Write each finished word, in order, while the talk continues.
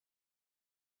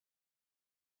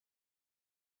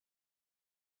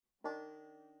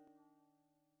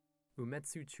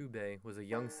Umetsu Chubei was a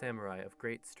young samurai of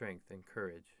great strength and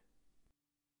courage.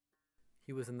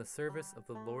 He was in the service of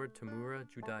the Lord Tamura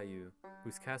Judayu,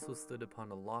 whose castle stood upon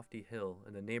a lofty hill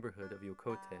in the neighborhood of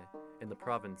Yokote in the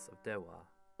province of Dewa.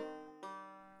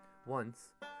 Once,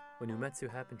 when Umetsu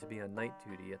happened to be on night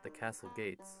duty at the castle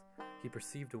gates, he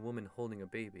perceived a woman holding a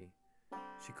baby.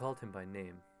 She called him by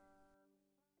name.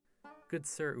 "Good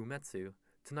Sir Umetsu,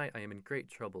 tonight I am in great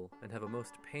trouble and have a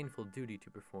most painful duty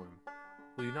to perform.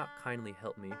 Will you not kindly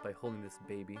help me by holding this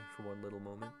baby for one little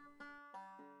moment?"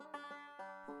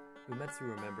 Umetsu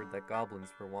remembered that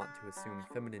goblins were wont to assume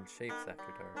feminine shapes after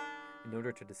dark, in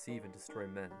order to deceive and destroy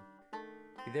men.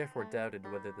 He therefore doubted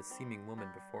whether the seeming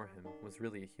woman before him was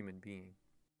really a human being.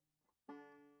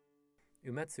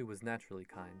 Umetsu was naturally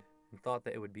kind, and thought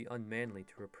that it would be unmanly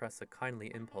to repress a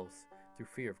kindly impulse through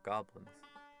fear of goblins.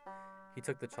 He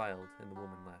took the child, and the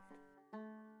woman left.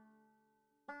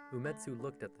 Umetsu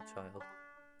looked at the child.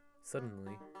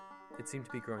 Suddenly, it seemed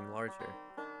to be growing larger.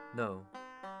 No,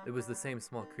 it was the same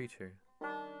small creature.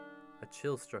 A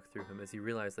chill struck through him as he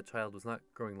realized the child was not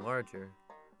growing larger,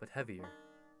 but heavier.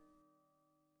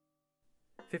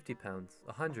 50 pounds,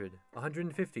 100,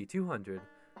 150, 200.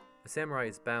 A samurai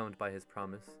is bound by his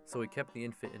promise, so he kept the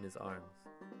infant in his arms.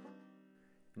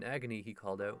 In agony he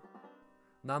called out,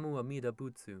 "Namu Amida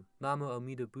Butsu, Namu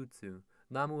Amida Butsu,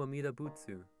 Namu Amida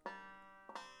Butsu."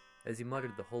 As he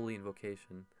muttered the holy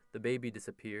invocation, the baby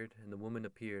disappeared, and the woman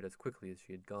appeared as quickly as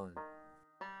she had gone.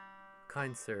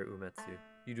 "Kind Sir Umetsu,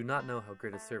 you do not know how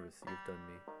great a service you have done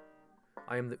me.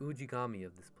 I am the Ujigami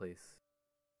of this place.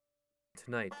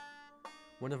 Tonight,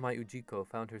 one of my Ujiko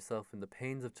found herself in the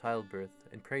pains of childbirth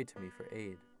and prayed to me for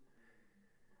aid.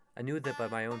 I knew that by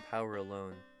my own power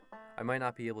alone, I might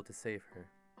not be able to save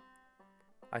her.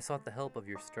 I sought the help of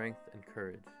your strength and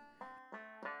courage.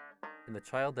 And the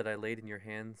child that I laid in your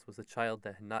hands was a child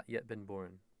that had not yet been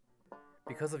born.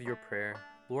 Because of your prayer,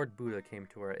 Lord Buddha came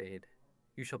to our aid.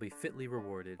 You shall be fitly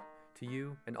rewarded. To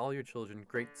you and all your children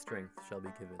great strength shall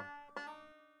be given."